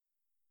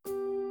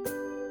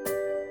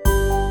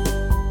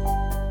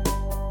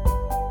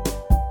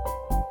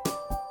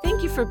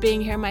for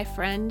being here, my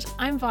friend.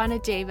 I'm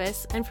Vonna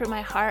Davis, and from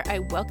my heart, I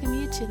welcome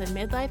you to the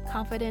Midlife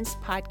Confidence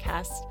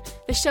Podcast,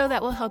 the show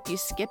that will help you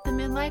skip the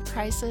midlife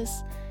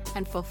crisis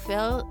and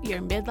fulfill your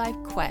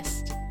midlife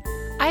quest.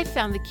 I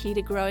found the key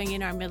to growing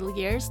in our middle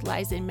years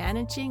lies in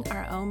managing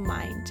our own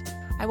mind.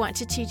 I want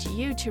to teach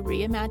you to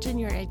reimagine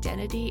your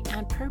identity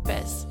and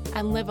purpose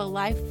and live a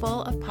life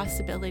full of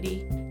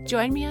possibility.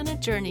 Join me on a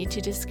journey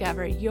to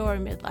discover your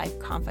midlife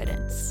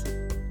confidence.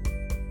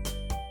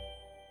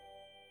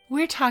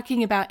 We're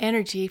talking about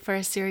energy for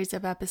a series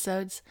of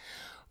episodes,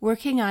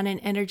 working on an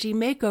energy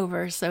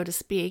makeover, so to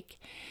speak.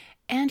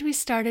 And we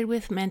started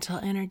with mental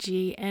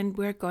energy, and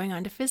we're going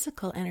on to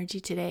physical energy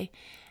today.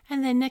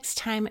 And then next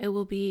time it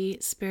will be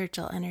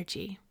spiritual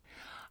energy.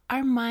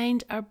 Our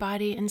mind, our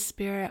body, and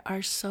spirit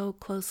are so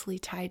closely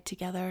tied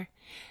together.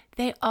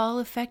 They all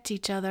affect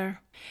each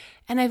other.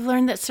 And I've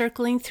learned that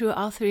circling through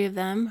all three of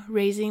them,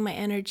 raising my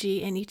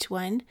energy in each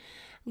one,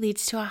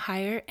 leads to a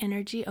higher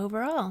energy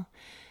overall.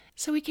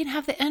 So we can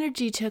have the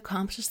energy to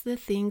accomplish the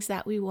things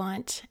that we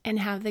want and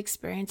have the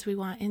experience we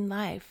want in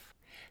life.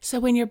 So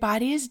when your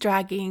body is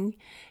dragging,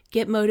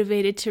 get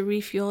motivated to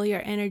refuel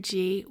your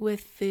energy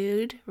with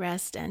food,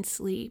 rest, and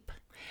sleep.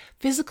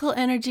 Physical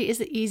energy is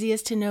the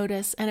easiest to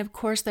notice, and of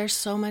course there's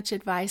so much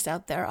advice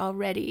out there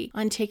already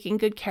on taking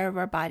good care of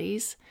our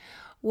bodies,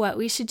 what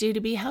we should do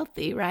to be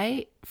healthy,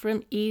 right?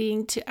 From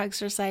eating to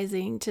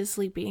exercising to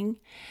sleeping.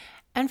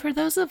 And for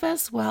those of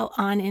us well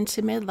on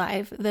into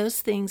midlife, those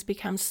things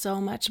become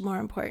so much more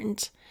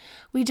important.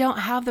 We don't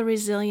have the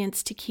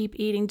resilience to keep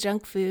eating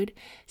junk food,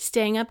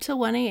 staying up till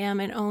 1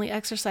 a.m. and only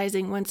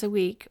exercising once a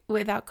week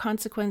without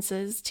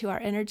consequences to our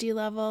energy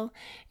level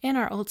and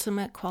our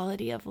ultimate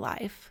quality of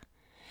life.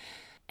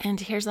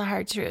 And here's the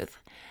hard truth.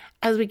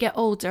 As we get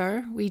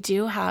older, we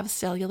do have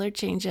cellular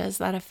changes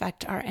that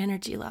affect our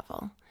energy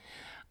level.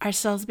 Our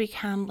cells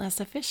become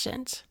less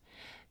efficient.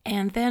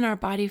 And then our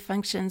body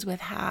functions with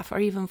half or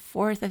even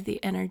fourth of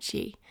the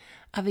energy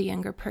of a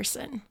younger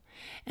person.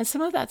 And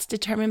some of that's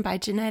determined by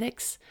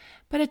genetics,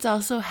 but it's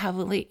also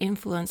heavily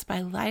influenced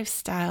by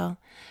lifestyle.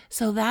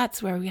 So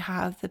that's where we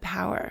have the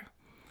power.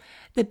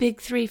 The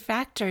big three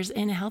factors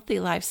in a healthy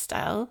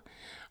lifestyle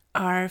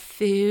are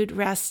food,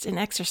 rest, and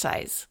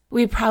exercise.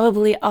 We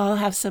probably all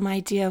have some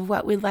idea of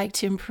what we'd like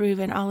to improve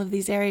in all of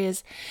these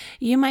areas.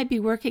 You might be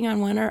working on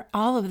one or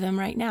all of them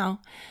right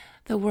now.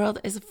 The world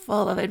is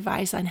full of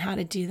advice on how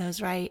to do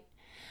those right.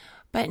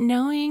 But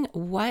knowing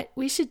what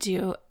we should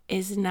do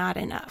is not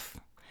enough.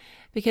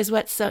 Because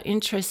what's so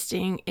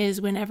interesting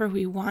is whenever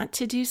we want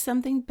to do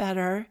something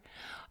better,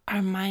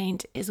 our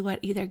mind is what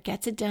either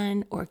gets it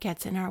done or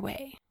gets in our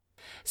way.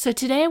 So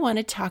today I want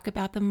to talk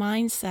about the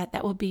mindset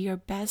that will be your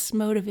best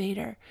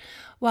motivator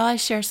while I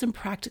share some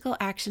practical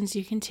actions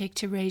you can take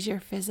to raise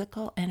your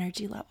physical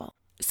energy level.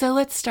 So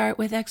let's start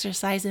with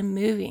exercise and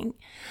moving.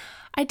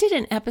 I did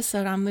an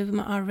episode on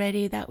movement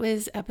already. That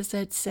was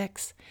episode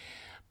 6.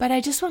 But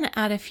I just want to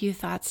add a few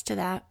thoughts to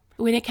that.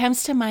 When it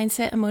comes to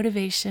mindset and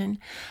motivation,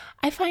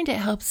 I find it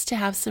helps to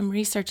have some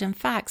research and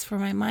facts for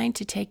my mind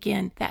to take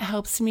in that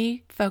helps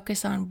me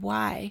focus on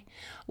why.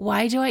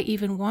 Why do I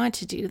even want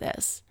to do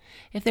this?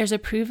 If there's a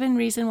proven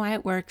reason why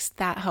it works,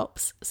 that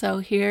helps. So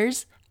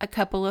here's a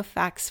couple of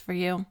facts for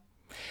you.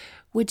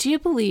 Would you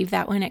believe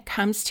that when it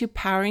comes to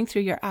powering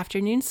through your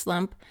afternoon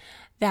slump,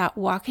 that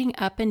walking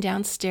up and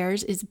down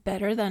stairs is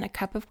better than a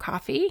cup of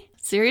coffee?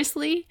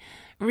 Seriously?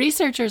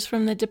 Researchers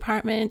from the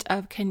Department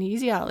of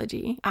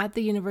Kinesiology at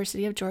the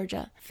University of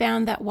Georgia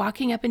found that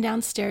walking up and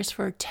down stairs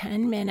for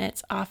 10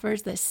 minutes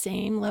offers the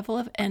same level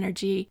of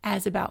energy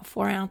as about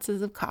 4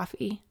 ounces of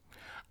coffee.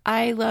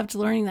 I loved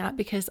learning that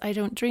because I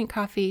don't drink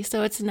coffee,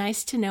 so it's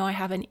nice to know I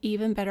have an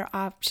even better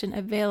option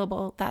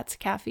available that's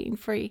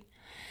caffeine-free.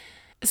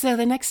 So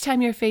the next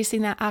time you're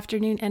facing that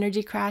afternoon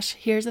energy crash,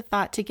 here's a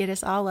thought to get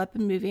us all up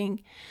and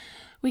moving.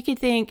 We could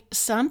think,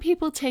 some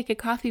people take a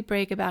coffee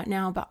break about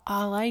now, but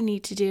all I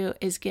need to do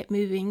is get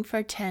moving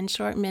for 10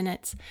 short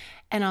minutes,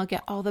 and I'll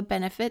get all the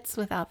benefits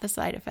without the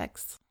side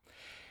effects.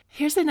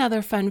 Here's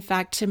another fun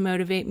fact to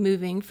motivate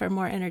moving for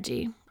more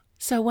energy.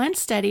 So one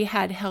study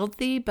had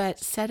healthy but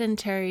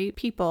sedentary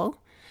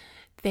people.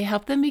 They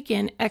helped them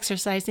begin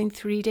exercising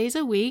 3 days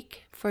a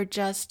week for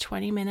just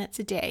 20 minutes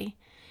a day,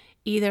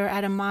 either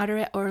at a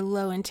moderate or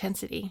low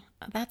intensity.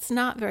 That's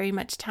not very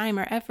much time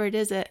or effort,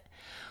 is it?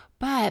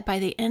 But by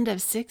the end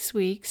of 6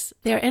 weeks,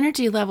 their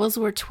energy levels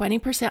were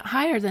 20%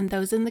 higher than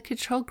those in the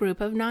control group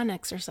of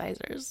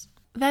non-exercisers.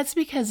 That's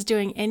because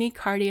doing any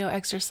cardio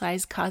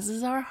exercise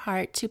causes our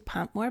heart to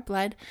pump more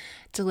blood,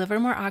 deliver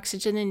more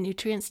oxygen and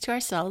nutrients to our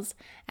cells,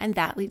 and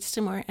that leads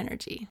to more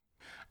energy.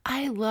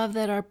 I love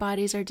that our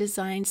bodies are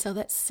designed so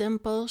that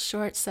simple,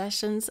 short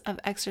sessions of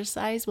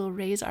exercise will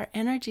raise our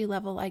energy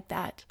level like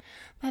that.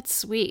 That's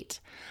sweet.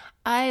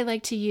 I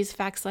like to use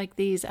facts like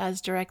these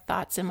as direct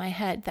thoughts in my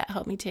head that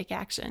help me take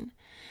action.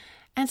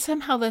 And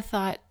somehow the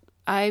thought,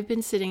 I've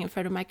been sitting in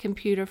front of my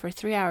computer for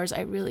 3 hours,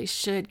 I really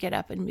should get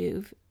up and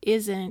move,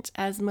 isn't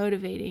as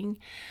motivating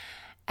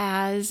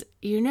as,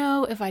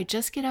 if I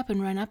just get up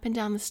and run up and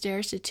down the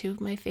stairs to 2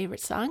 of my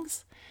favorite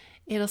songs,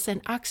 It'll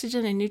send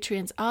oxygen and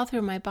nutrients all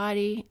through my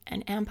body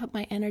and amp up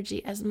my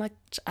energy as much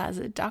as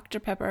a Dr.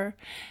 Pepper,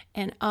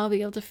 and I'll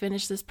be able to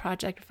finish this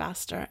project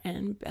faster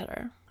and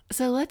better.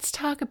 So let's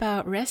talk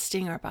about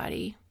resting our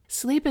body.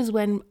 Sleep is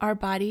when our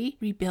body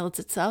rebuilds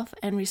itself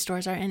and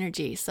restores our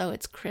energy, so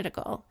it's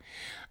critical.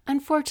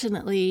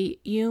 Unfortunately,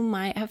 you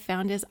might have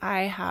found, as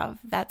I have,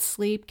 that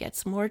sleep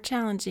gets more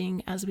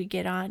challenging as we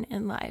get on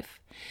in life.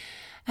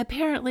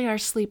 Apparently, our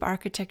sleep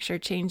architecture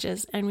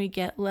changes and we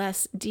get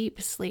less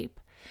deep sleep.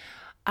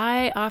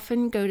 I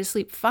often go to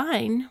sleep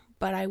fine,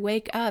 but I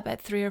wake up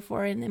at 3 or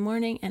 4 in the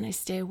morning and I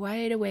stay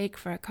wide awake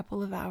for a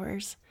couple of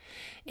hours.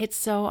 It's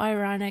so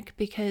ironic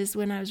because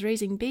when I was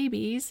raising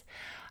babies,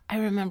 I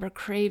remember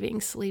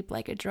craving sleep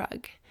like a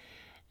drug.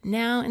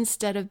 Now,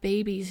 instead of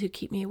babies who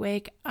keep me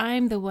awake,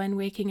 I'm the one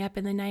waking up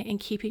in the night and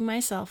keeping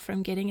myself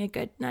from getting a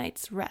good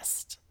night's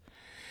rest.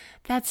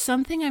 That's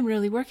something I'm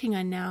really working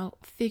on now,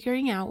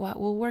 figuring out what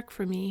will work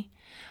for me.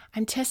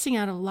 I'm testing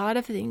out a lot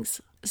of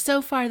things.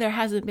 So far, there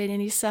hasn't been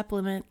any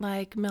supplement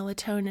like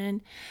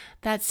melatonin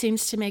that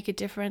seems to make a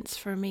difference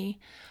for me.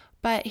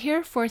 But here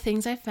are 4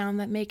 things I found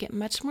that make it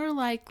much more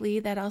likely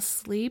that I'll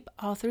sleep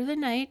all through the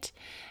night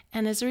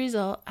and as a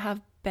result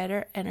have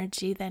better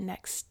energy the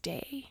next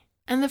day.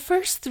 And the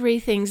first 3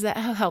 things that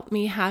have helped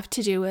me have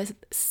to do with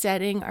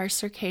setting our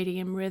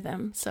circadian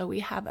rhythm so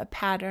we have a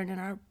pattern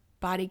and our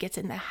body gets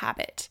in the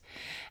habit.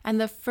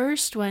 And the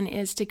first one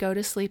is to go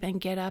to sleep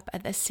and get up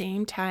at the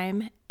same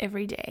time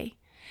every day.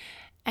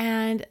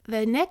 And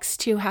the next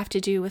 2 have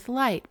to do with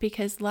light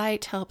because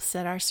light helps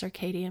set our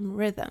circadian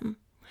rhythm.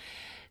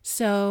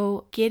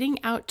 So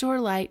getting outdoor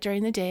light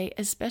during the day,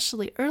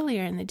 especially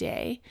earlier in the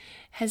day,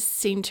 has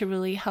seemed to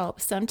really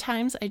help.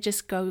 Sometimes I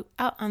just go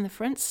out on the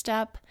front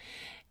step,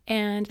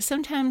 and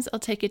sometimes I'll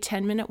take a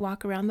 10-minute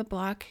walk around the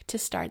block to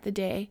start the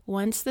day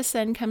once the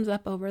sun comes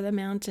up over the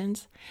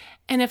mountains.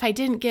 And if I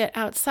didn't get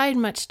outside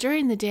much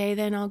during the day,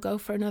 then I'll go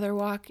for another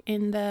walk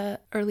in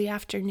the early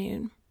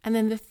afternoon. And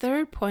then the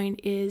third point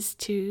is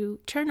to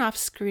turn off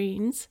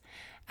screens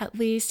at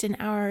least an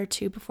hour or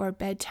 2 before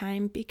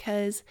bedtime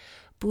because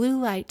blue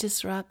light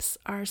disrupts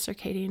our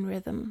circadian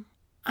rhythm.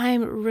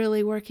 I'm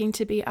really working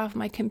to be off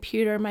my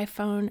computer, my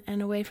phone,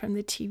 and away from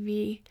the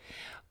TV.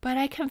 But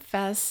I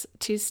confess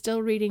to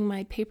still reading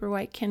my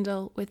Paperwhite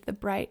Kindle with the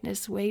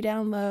brightness way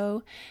down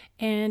low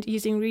and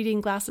using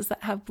reading glasses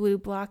that have blue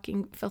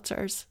blocking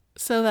filters.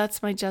 So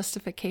that's my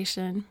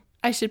justification.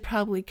 I should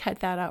probably cut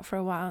that out for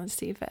a while and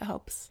see if it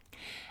helps.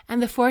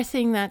 And the 4th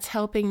thing that's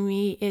helping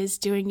me is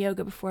doing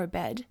yoga before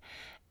bed,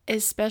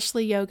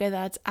 especially yoga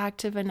that's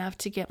active enough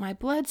to get my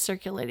blood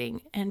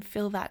circulating and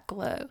feel that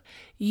glow.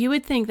 You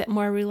would think that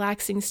more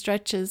relaxing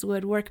stretches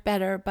would work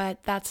better,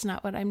 but that's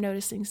not what I'm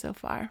noticing so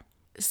far.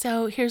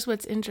 So here's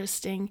what's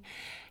interesting.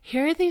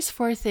 Here are these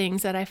 4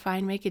 things that I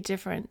find make a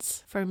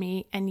difference for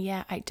me, and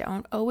yeah, I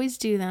don't always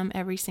do them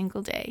every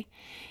single day,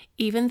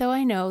 even though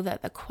I know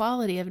that the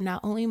quality of not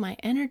only my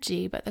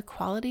energy, but the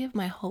quality of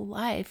my whole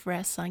life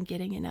rests on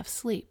getting enough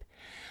sleep.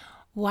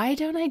 Why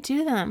don't I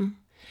do them?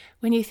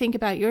 When you think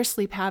about your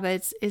sleep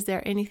habits, is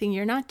there anything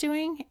you're not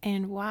doing,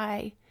 and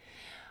why?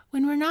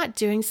 When we're not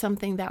doing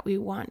something that we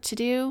want to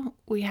do,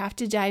 we have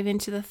to dive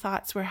into the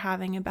thoughts we're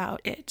having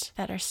about it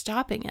that are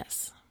stopping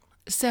us.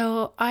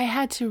 So I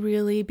had to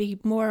really be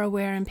more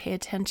aware and pay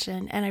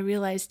attention, and I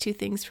realized 2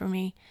 things for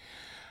me.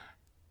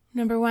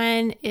 Number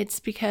 1,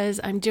 it's because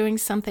I'm doing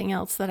something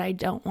else that I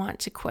don't want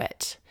to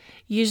quit,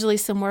 usually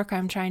some work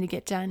I'm trying to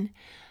get done.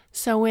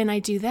 So when I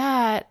do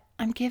that,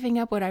 I'm giving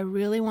up what I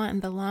really want in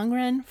the long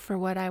run for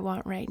what I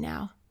want right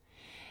now.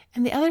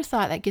 And the other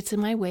thought that gets in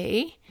my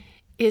way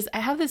is I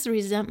have this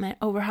resentment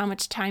over how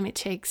much time it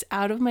takes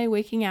out of my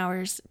waking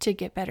hours to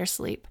get better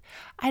sleep.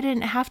 I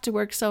didn't have to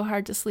work so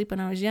hard to sleep when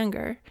I was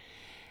younger.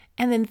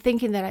 And then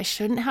thinking that I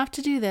shouldn't have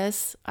to do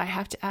this, I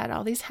have to add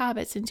all these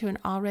habits into an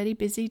already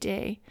busy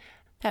day.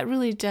 That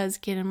really does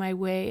get in my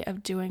way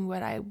of doing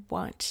what I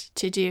want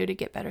to do to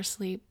get better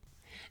sleep.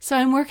 So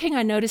I'm working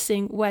on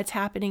noticing what's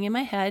happening in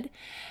my head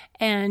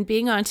and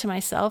being onto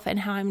myself and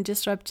how I'm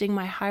disrupting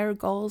my higher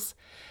goals.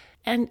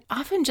 And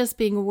often just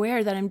being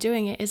aware that I'm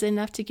doing it is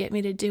enough to get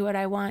me to do what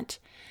I want.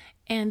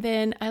 And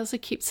then I also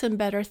keep some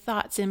better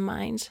thoughts in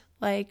mind,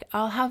 like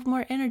I'll have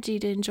more energy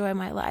to enjoy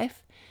my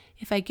life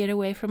if I get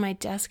away from my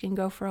desk and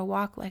go for a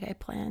walk like I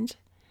planned.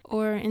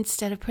 Or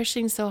instead of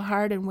pushing so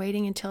hard and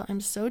waiting until I'm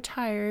so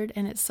tired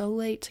and it's so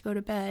late to go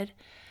to bed,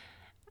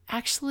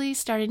 actually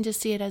starting to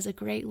see it as a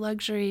great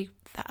luxury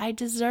that I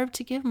deserve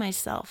to give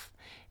myself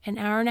an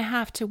hour and a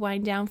half to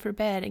wind down for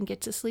bed and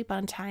get to sleep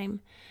on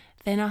time.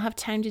 Then I'll have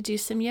time to do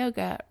some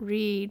yoga,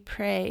 read,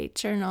 pray,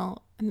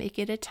 journal, and make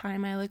it a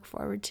time I look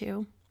forward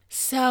to.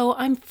 So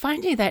I'm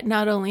finding that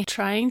not only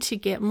trying to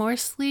get more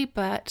sleep,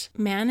 but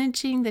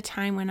managing the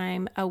time when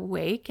I'm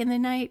awake in the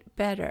night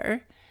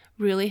better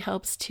really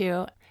helps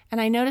too.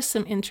 And I noticed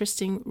some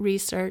interesting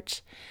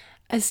research.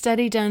 A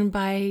study done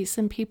by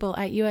some people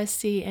at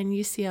USC and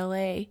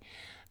UCLA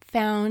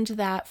found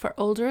that for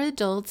older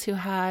adults who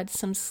had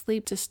some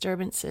sleep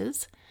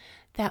disturbances,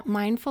 that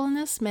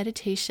mindfulness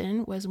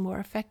meditation was more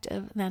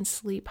effective than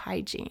sleep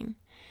hygiene.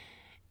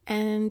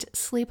 And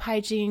sleep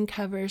hygiene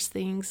covers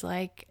things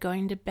like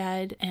going to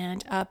bed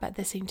and up at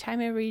the same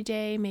time every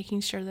day, making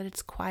sure that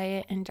it's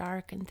quiet and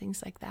dark and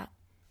things like that.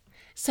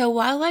 So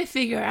while I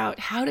figure out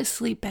how to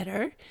sleep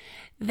better,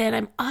 then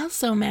I'm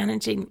also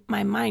managing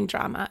my mind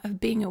drama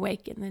of being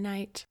awake in the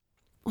night.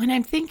 When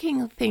I'm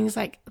thinking of things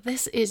like,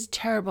 this is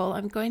terrible,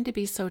 I'm going to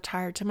be so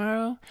tired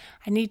tomorrow,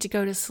 I need to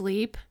go to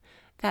sleep,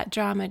 that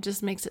drama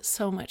just makes it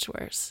so much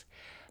worse.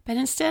 But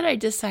instead, I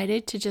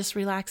decided to just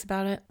relax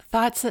about it.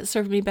 Thoughts that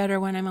serve me better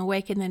when I'm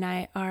awake in the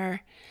night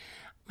are,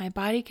 my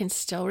body can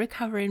still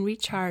recover and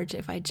recharge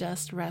if I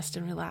just rest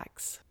and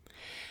relax.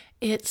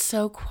 It's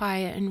so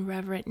quiet and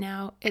reverent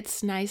now.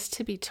 It's nice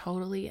to be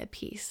totally at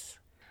peace.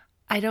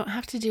 I don't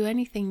have to do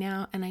anything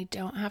now, and I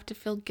don't have to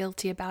feel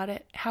guilty about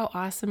it. How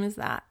awesome is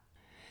that?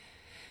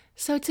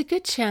 So it's a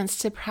good chance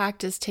to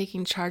practice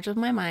taking charge of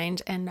my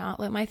mind and not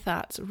let my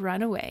thoughts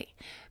run away.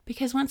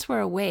 Because once we're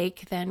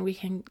awake, then we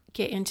can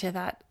get into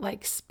that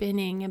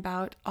spinning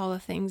about all the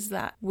things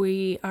that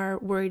we are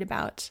worried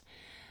about.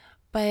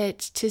 But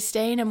to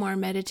stay in a more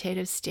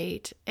meditative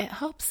state, it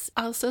helps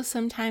also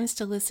sometimes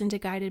to listen to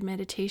guided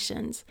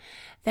meditations.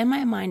 Then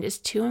my mind is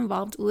too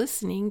involved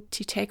listening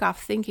to take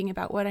off thinking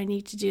about what I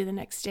need to do the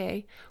next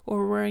day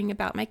or worrying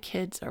about my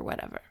kids or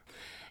whatever.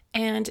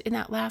 And in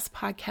that last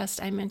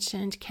podcast, I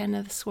mentioned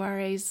Kenneth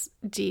Soare's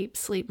deep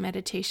sleep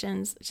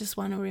meditations. Just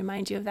want to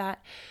remind you of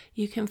that.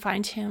 You can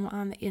find him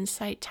on the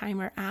Insight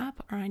Timer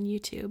app or on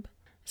YouTube.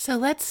 So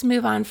let's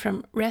move on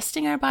from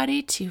resting our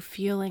body to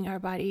fueling our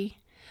body.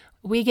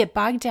 We get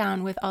bogged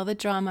down with all the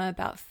drama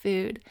about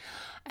food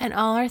and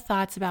all our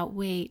thoughts about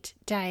weight,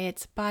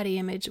 diets, body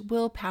image,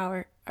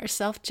 willpower, our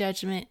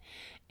self-judgment,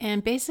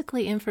 and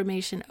basically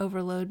information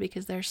overload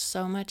because there's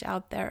so much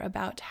out there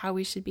about how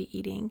we should be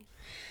eating.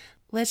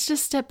 Let's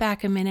just step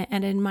back a minute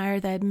and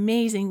admire the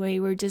amazing way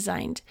we're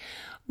designed.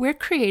 We're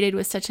created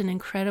with such an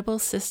incredible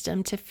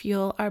system to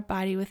fuel our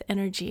body with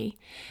energy.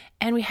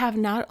 And we have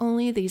not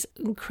only these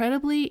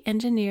incredibly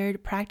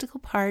engineered practical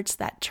parts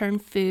that turn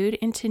food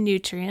into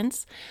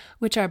nutrients,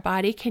 which our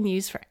body can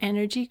use for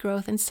energy,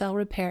 growth, and cell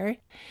repair.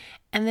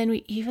 And then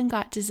we even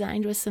got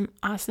designed with some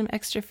awesome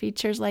extra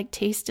features like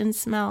taste and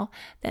smell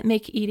that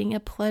make eating a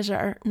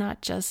pleasure,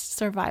 not just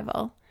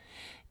survival.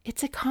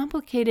 It's a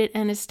complicated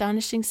and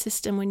astonishing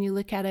system when you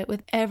look at it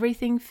with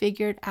everything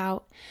figured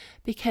out,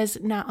 because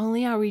not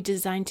only are we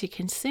designed to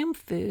consume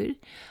food,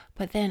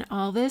 but then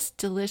all this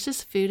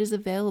delicious food is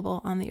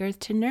available on the earth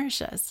to nourish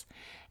us,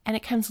 and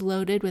it comes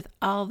loaded with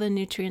all the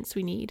nutrients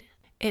we need.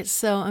 It's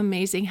so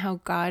amazing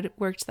how God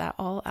worked that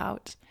all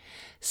out.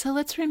 So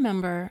let's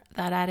remember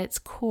that at its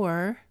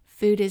core,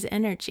 food is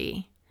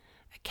energy.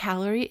 A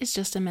calorie is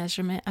just a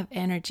measurement of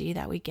energy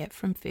that we get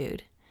from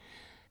food.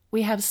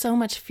 We have so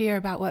much fear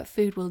about what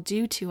food will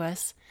do to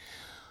us,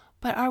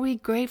 but are we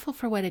grateful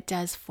for what it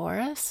does for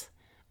us?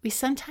 We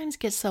sometimes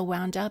get so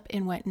wound up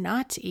in what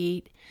not to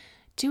eat.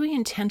 Do we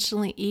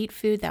intentionally eat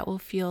food that will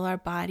fuel our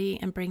body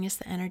and bring us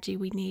the energy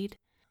we need?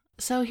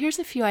 So here's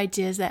a few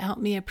ideas that help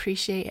me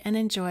appreciate and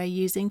enjoy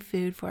using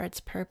food for its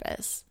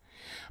purpose.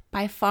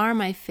 By far,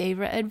 my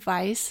favorite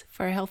advice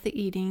for healthy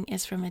eating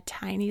is from a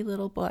tiny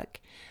little book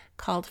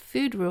called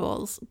Food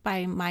Rules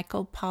by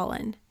Michael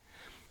Pollan.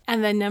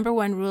 And the number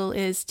one rule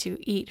is to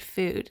eat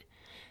food.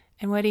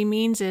 And what he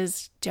means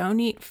is don't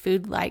eat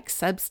food-like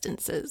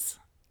substances.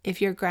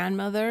 If your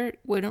grandmother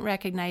wouldn't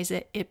recognize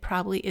it, it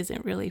probably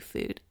isn't really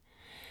food.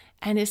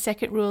 And his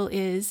second rule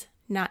is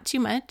not too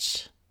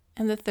much.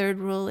 And the third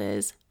rule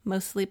is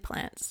mostly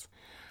plants.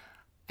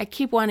 I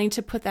keep wanting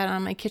to put that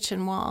on my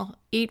kitchen wall.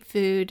 Eat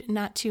food,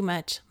 not too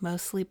much,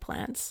 mostly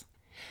plants.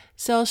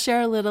 So I'll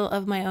share a little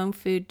of my own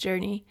food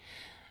journey.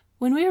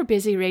 When we were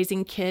busy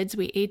raising kids,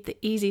 we ate the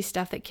easy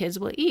stuff that kids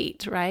will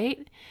eat,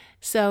 right?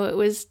 So it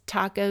was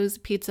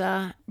tacos,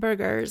 pizza,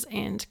 burgers,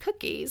 and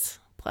cookies,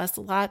 plus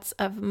lots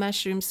of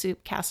mushroom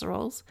soup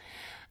casseroles.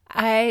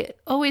 I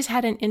always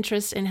had an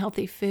interest in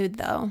healthy food,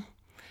 though,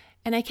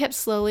 and I kept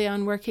slowly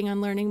on working on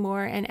learning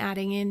more and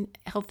adding in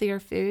healthier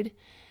food.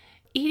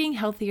 Eating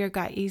healthier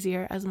got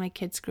easier as my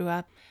kids grew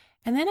up,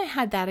 and then I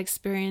had that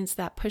experience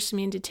that pushed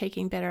me into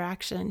taking better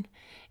action.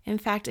 In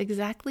fact,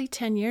 exactly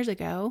 10 years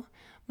ago,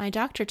 my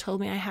doctor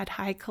told me I had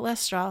high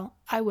cholesterol.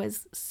 I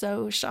was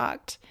so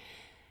shocked.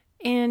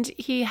 And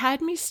he had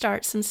me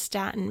start some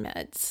statin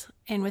meds.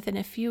 And within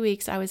a few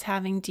weeks, I was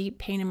having deep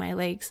pain in my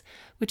legs,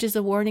 which is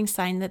a warning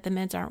sign that the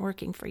meds aren't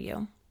working for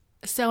you.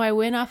 So I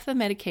went off the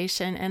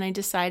medication and I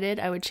decided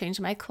I would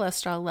change my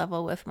cholesterol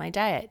level with my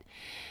diet.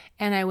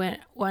 And I went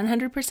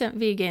 100%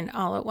 vegan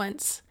all at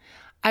once.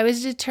 I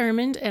was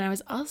determined, and I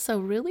was also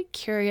really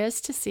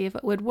curious to see if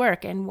it would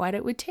work and what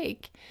it would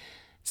take.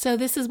 So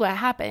this is what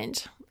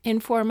happened. In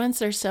 4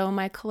 months or so,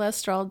 my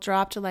cholesterol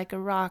dropped like a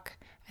rock.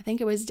 I think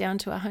it was down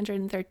to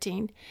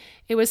 113.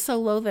 It was so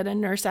low that a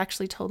nurse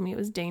actually told me it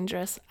was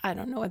dangerous. I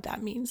don't know what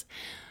that means.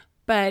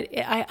 But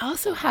I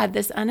also had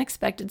this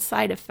unexpected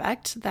side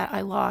effect that I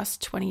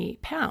lost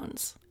 28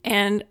 pounds.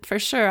 And for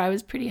sure, I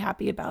was pretty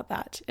happy about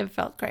that. It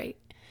felt great.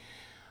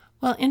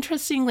 Well,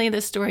 interestingly,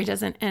 the story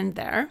doesn't end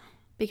there,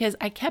 because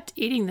I kept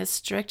eating this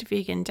strict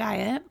vegan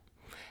diet.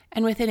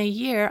 And within a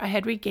year, I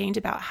had regained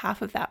about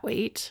half of that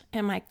weight,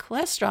 and my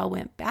cholesterol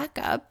went back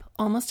up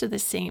almost to the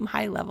same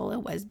high level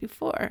it was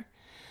before.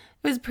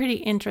 It was a pretty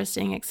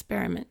interesting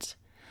experiment.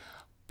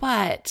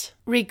 But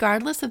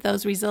regardless of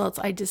those results,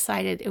 I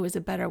decided it was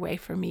a better way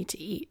for me to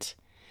eat.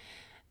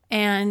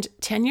 And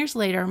 10 years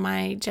later,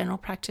 my general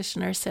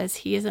practitioner says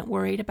he isn't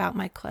worried about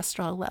my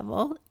cholesterol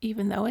level,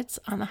 even though it's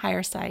on the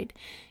higher side.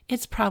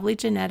 It's probably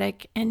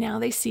genetic, and now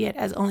they see it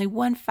as only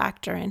one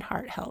factor in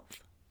heart health.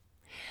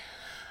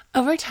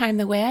 Over time,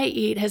 the way I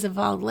eat has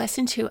evolved less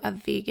into a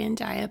vegan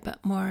diet,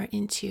 but more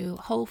into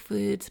whole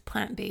foods,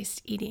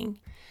 plant-based eating.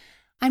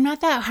 I'm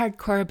not that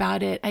hardcore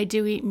about it. I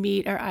do eat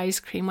meat or ice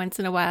cream once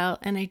in a while,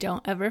 and I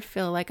don't ever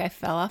feel like I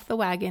fell off the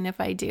wagon if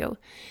I do.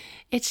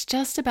 It's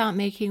just about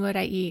making what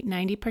I eat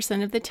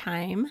 90% of the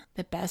time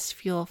the best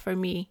fuel for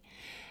me.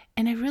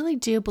 And I really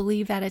do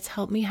believe that it's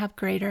helped me have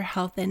greater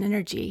health and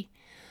energy.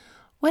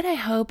 What I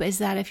hope is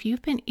that if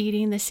you've been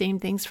eating the same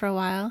things for a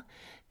while,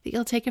 that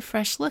you'll take a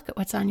fresh look at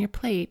what's on your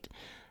plate.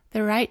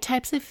 The right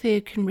types of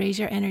food can raise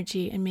your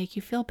energy and make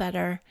you feel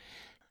better.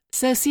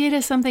 So see it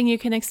as something you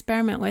can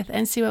experiment with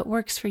and see what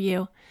works for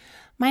you.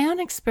 My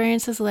own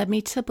experience has led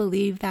me to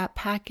believe that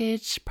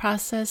packaged,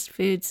 processed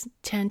foods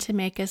tend to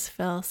make us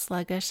feel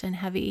sluggish and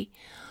heavy,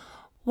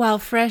 while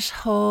fresh,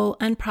 whole,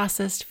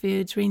 unprocessed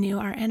foods renew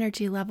our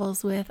energy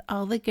levels with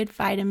all the good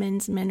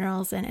vitamins,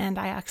 minerals, and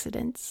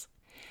antioxidants.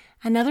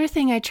 Another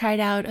thing I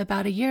tried out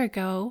about a year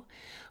ago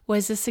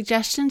was a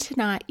suggestion to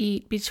not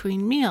eat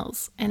between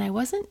meals, and I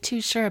wasn't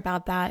too sure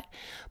about that,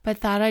 but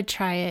thought I'd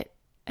try it.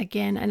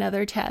 Again,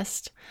 another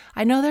test.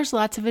 I know there's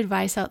lots of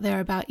advice out there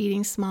about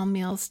eating small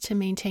meals to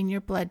maintain your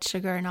blood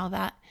sugar and all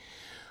that.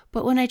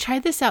 But when I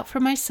tried this out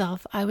for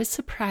myself, I was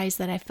surprised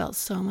that I felt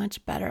so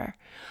much better.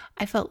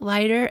 I felt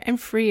lighter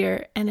and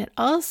freer, and it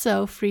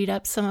also freed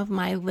up some of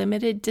my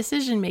limited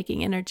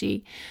decision-making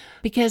energy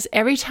because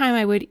every time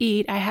I would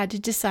eat, I had to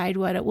decide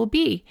what it will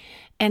be,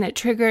 and it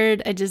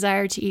triggered a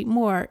desire to eat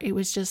more. It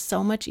was just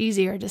so much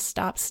easier to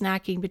stop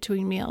snacking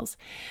between meals.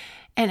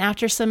 And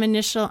after some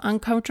initial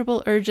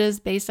uncomfortable urges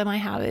based on my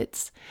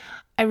habits,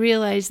 I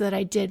realized that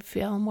I did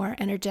feel more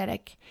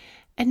energetic.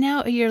 And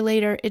now a year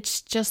later,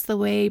 it's just the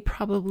way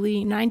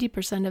probably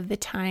 90% of the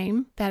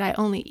time that I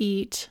only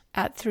eat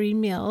at 3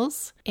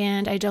 meals,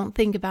 and I don't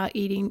think about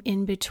eating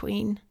in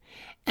between.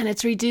 And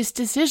it's reduced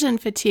decision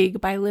fatigue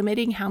by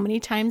limiting how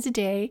many times a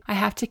day I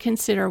have to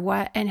consider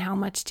what and how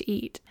much to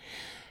eat.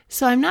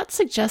 So I'm not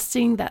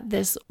suggesting that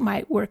this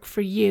might work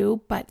for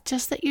you, but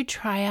just that you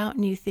try out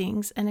new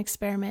things and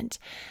experiment,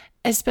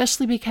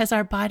 especially because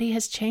our body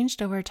has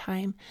changed over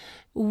time.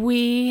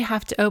 We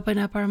have to open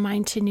up our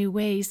mind to new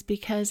ways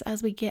because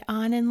as we get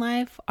on in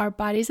life, our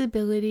body's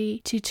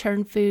ability to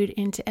turn food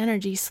into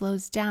energy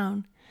slows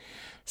down.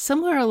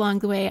 Somewhere along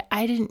the way,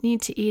 I didn't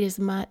need to eat as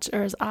much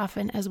or as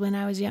often as when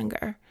I was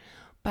younger,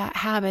 but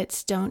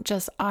habits don't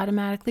just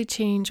automatically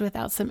change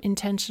without some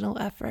intentional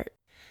effort.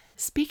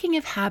 Speaking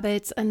of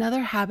habits,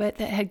 another habit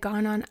that had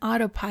gone on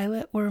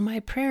autopilot were my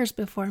prayers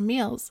before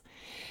meals.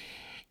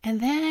 And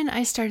then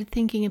I started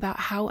thinking about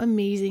how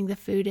amazing the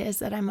food is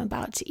that I'm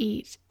about to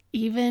eat,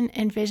 even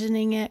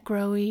envisioning it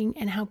growing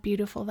and how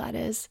beautiful that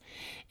is,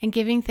 and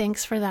giving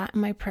thanks for that in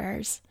my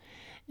prayers.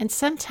 And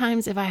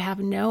sometimes if I have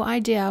no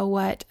idea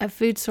what a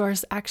food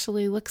source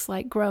actually looks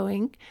like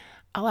growing,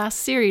 I'll ask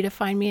Siri to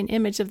find me an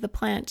image of the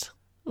plant.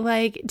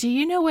 Like, do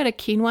you know what a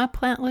quinoa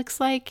plant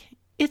looks like?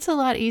 It's a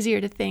lot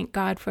easier to thank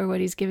God for what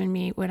He's given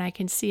me when I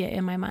can see it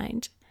in my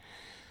mind.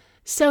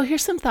 So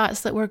here's some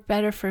thoughts that work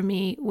better for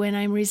me when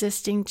I'm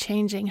resisting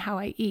changing how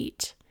I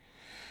eat.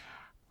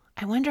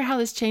 I wonder how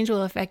this change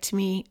will affect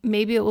me.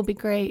 Maybe it will be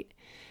great.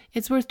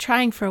 It's worth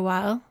trying for a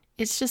while.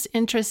 It's just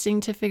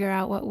interesting to figure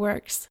out what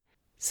works.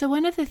 So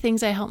one of the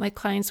things I help my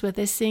clients with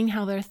is seeing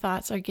how their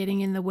thoughts are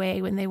getting in the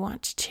way when they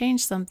want to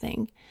change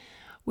something.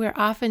 We're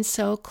often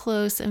so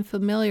close and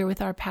familiar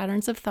with our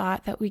patterns of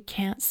thought that we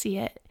can't see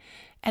it.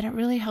 And it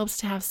really helps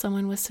to have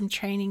someone with some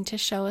training to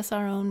show us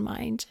our own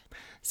mind.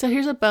 So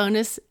here's a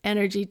bonus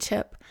energy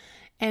tip,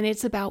 and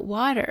it's about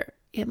water.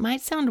 It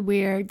might sound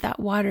weird that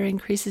water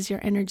increases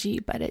your energy,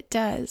 but it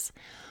does.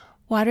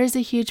 Water is a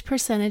huge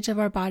percentage of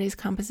our body's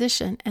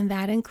composition, and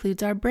that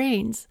includes our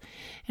brains.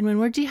 And when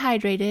we're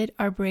dehydrated,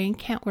 our brain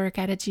can't work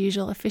at its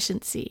usual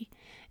efficiency.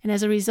 And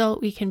as a result,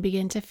 we can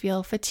begin to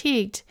feel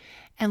fatigued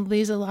and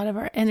lose a lot of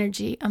our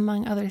energy,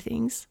 among other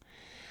things.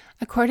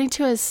 According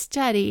to a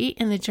study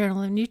in the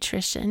Journal of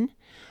Nutrition,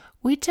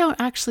 we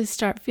don't actually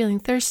start feeling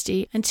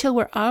thirsty until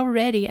we're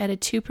already at a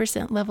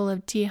 2% level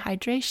of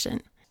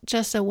dehydration.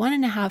 Just a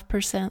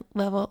 1.5%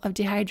 level of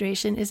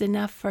dehydration is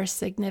enough for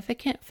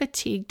significant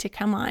fatigue to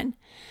come on.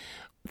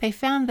 They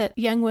found that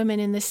young women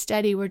in this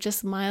study were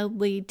just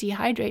mildly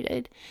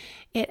dehydrated.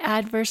 It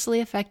adversely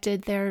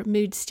affected their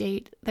mood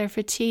state, their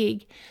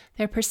fatigue,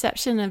 their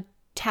perception of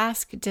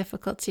task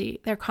difficulty,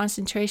 their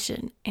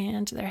concentration,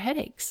 and their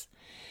headaches.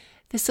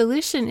 The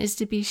solution is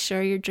to be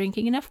sure you're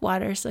drinking enough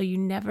water so you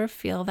never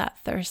feel that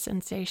thirst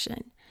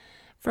sensation.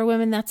 For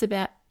women, that's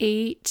about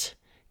 8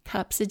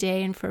 cups a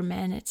day, and for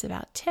men, it's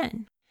about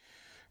 10.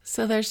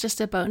 So there's just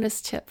a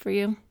bonus tip for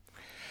you.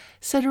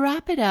 So to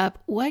wrap it up,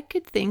 what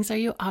good things are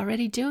you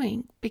already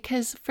doing?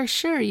 Because for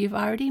sure, you've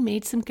already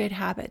made some good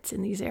habits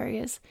in these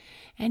areas,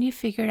 and you've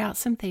figured out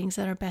some things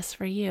that are best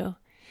for you.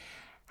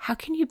 How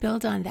can you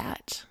build on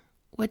that?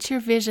 What's your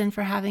vision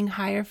for having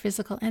higher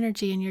physical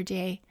energy in your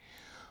day?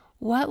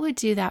 What would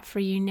do that for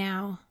you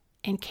now?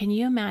 And can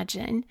you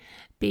imagine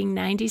being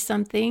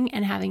 90-something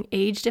and having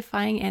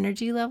age-defying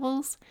energy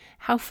levels?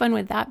 How fun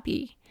would that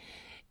be?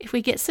 If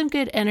we get some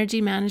good energy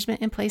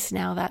management in place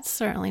now, that's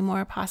certainly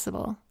more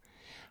possible.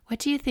 What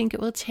do you think it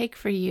will take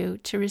for you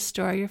to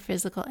restore your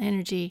physical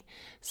energy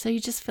so you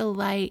just feel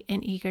light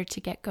and eager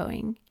to get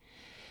going?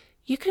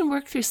 You can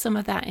work through some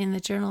of that in the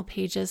journal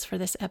pages for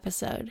this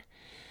episode.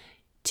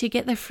 To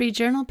get the free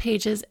journal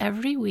pages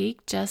every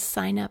week, just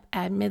sign up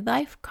at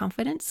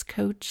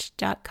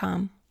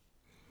midlifeconfidencecoach.com.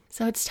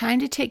 So it's time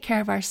to take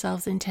care of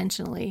ourselves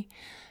intentionally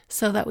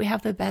so that we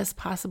have the best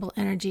possible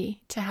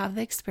energy to have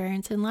the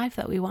experience in life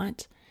that we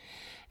want.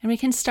 And we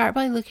can start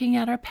by looking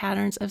at our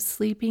patterns of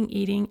sleeping,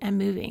 eating, and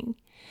moving.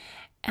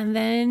 And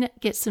then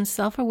get some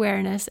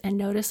self-awareness and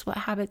notice what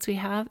habits we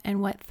have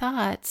and what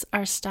thoughts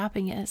are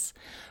stopping us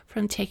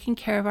from taking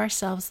care of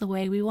ourselves the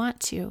way we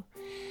want to.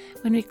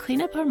 When we clean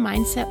up our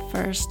mindset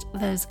first,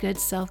 those good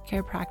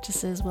self-care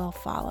practices will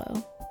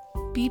follow.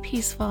 Be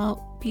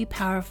peaceful, be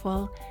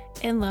powerful,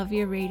 and love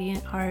your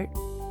radiant heart.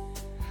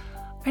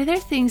 Are there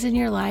things in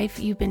your life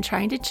you've been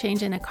trying to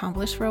change and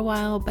accomplish for a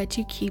while, but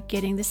you keep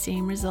getting the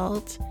same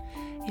result?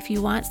 If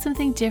you want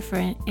something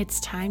different, it's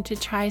time to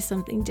try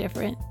something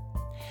different.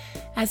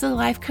 As a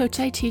life coach,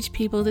 I teach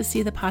people to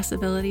see the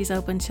possibilities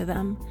open to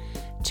them,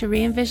 to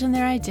re-envision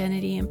their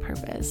identity and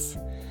purpose.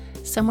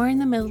 Somewhere in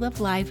the middle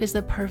of life is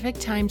the perfect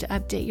time to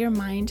update your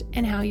mind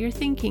and how you're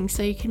thinking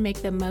so you can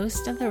make the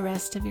most of the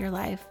rest of your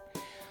life.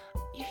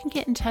 You can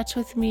get in touch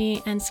with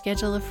me and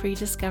schedule a free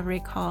discovery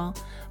call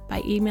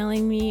by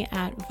emailing me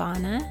at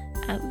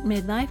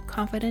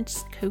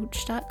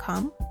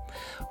vana@midlifeconfidencecoach.com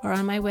or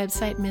on my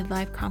website,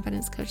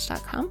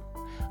 midlifeconfidencecoach.com,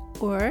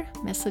 or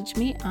message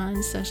me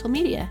on social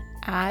media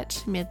at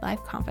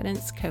Midlife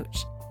Confidence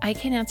Coach. I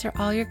can answer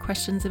all your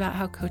questions about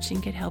how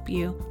coaching could help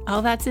you.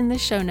 All that's in the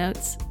show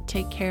notes.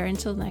 Take care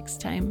until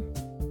next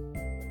time.